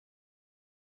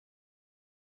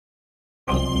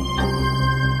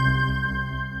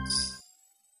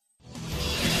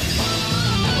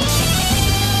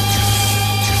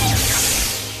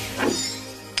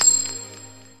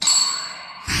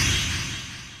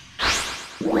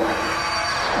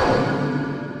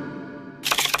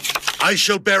I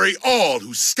shall bury all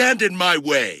who stand in my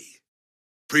way.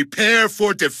 Prepare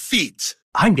for defeat.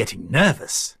 I'm getting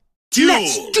nervous. Duel!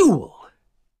 Let's duel!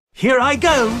 Here I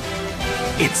go.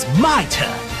 It's my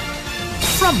turn.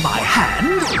 From my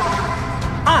hand,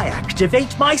 I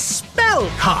activate my spell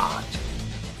card.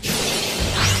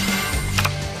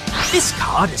 This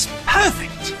card is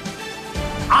perfect.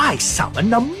 I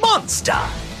summon a monster.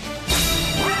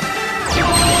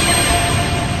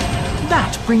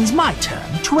 That brings my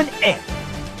turn to an end.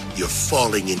 You're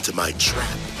falling into my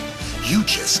trap. You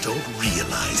just don't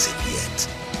realize it yet.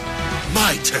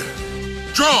 My turn.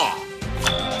 Draw!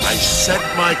 I set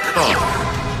my card.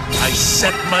 I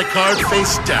set my card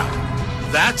face down.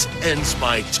 That ends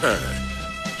my turn.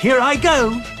 Here I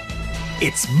go.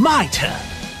 It's my turn.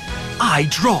 I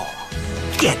draw.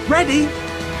 Get ready.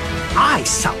 I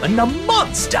summon a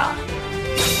monster.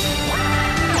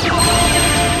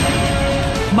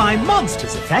 My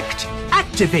monster's effect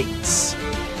activates.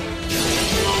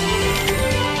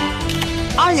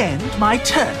 I end my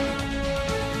turn.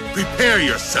 Prepare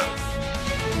yourself.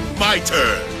 My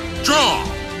turn. Draw.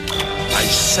 I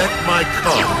set my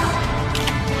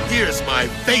card. Here's my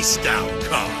face down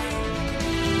card.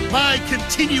 My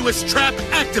continuous trap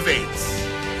activates.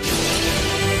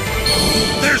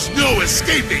 There's no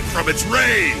escaping from its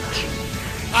rage.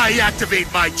 I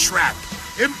activate my trap.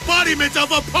 Embodiment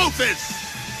of Apophis.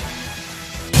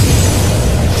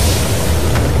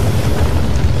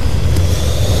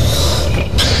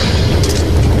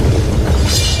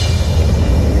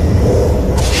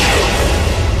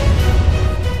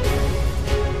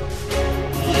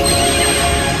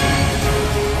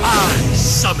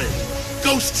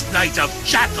 Ghost Knight of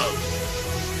Jackal!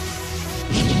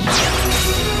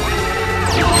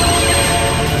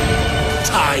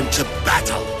 Time to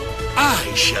battle!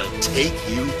 I shall take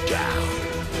you down.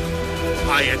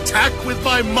 I attack with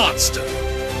my monster.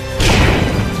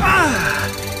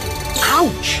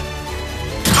 Ouch!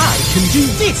 I can do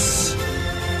this!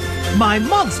 My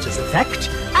monster's effect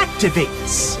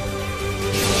activates.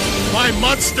 My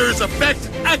monster's effect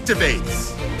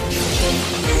activates.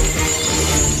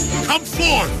 Come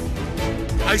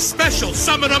forth! I special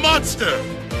summon a monster!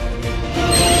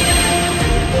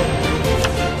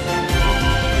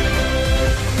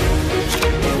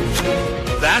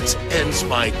 That ends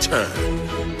my turn.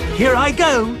 Here I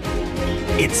go.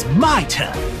 It's my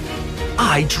turn.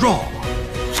 I draw.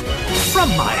 From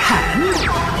my hand,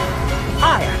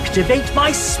 I activate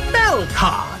my spell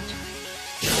card.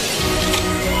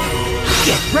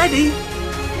 Get ready.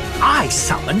 I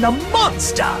summon a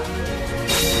monster.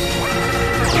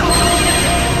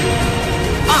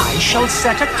 I shall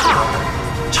set a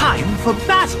card. Time for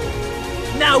battle.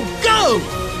 Now go!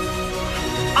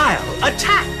 I'll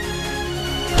attack.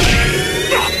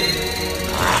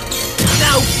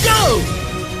 Now go!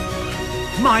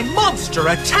 My monster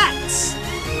attacks.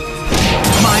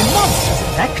 My monster's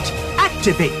effect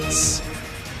activates.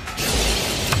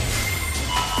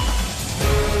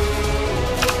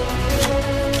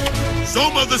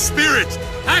 Zoma the Spirit,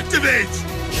 activate!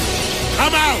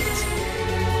 Come out!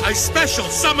 I special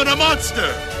summon a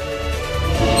monster!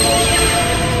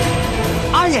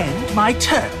 I end my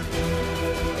turn.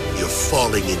 You're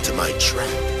falling into my trap.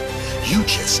 You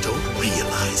just don't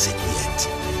realize it yet.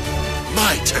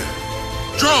 My turn.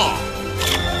 Draw!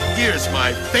 Here's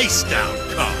my face down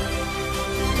card.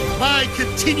 My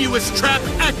continuous trap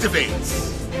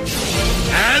activates.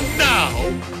 And now,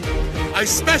 I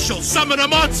special summon a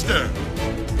monster.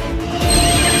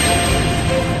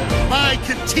 My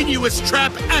continuous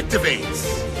trap activates.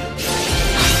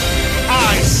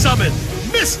 I summon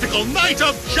Mystical Knight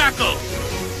of Jackal.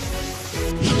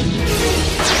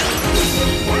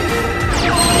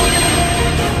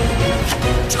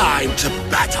 Time to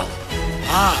battle.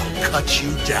 I'll cut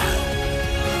you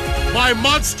down. My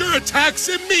monster attacks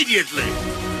immediately.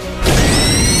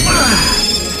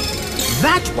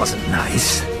 That wasn't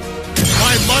nice.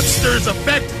 My monster's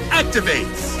effect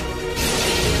activates.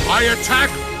 I attack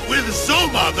with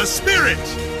Zoma the Spirit.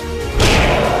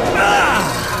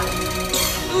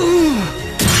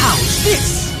 How's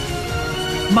this?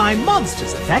 My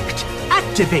monster's effect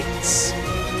activates.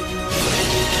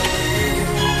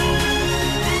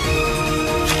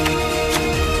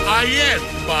 I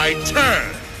end my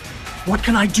turn. What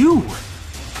can I do?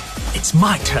 It's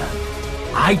my turn.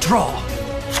 I draw.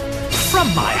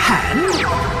 From my hand,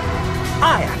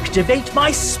 I activate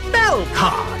my spell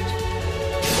card.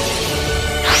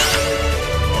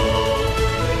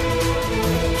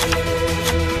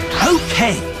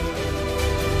 Okay.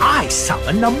 I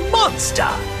summon a monster.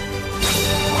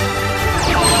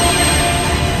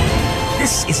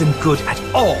 This isn't good at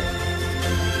all.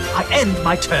 I end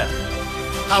my turn.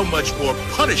 How much more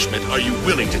punishment are you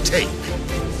willing to take?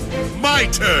 My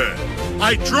turn!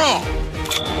 I draw!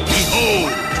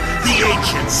 Behold, the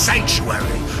ancient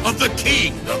sanctuary of the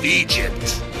King of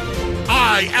Egypt!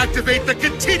 I activate the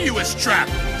continuous trap,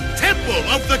 Temple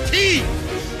of the King!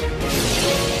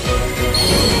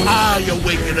 I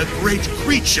awaken a great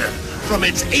creature from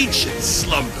its ancient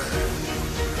slumber.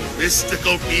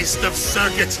 Mystical beast of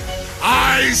circuit,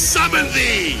 I summon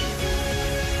thee!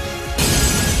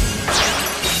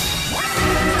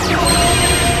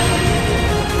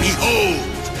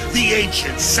 Behold, the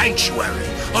ancient sanctuary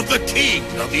of the King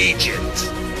of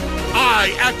Egypt.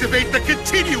 I activate the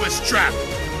continuous trap,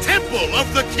 Temple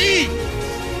of the King.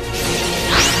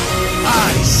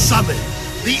 I summon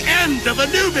the end of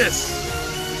Anubis.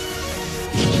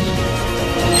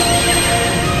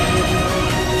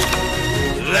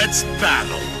 Let's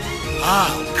battle.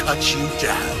 I'll cut you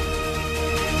down.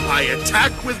 I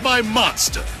attack with my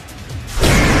monster.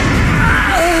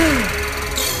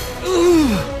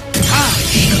 I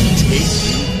shall take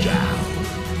you down.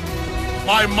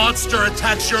 My monster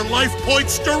attacks your life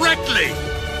points directly.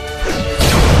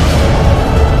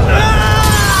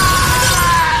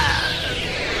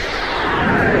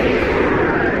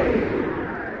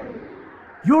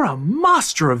 You're a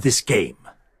master of this game.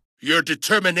 Your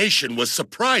determination was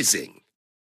surprising.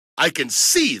 I can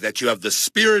see that you have the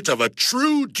spirit of a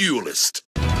true duelist.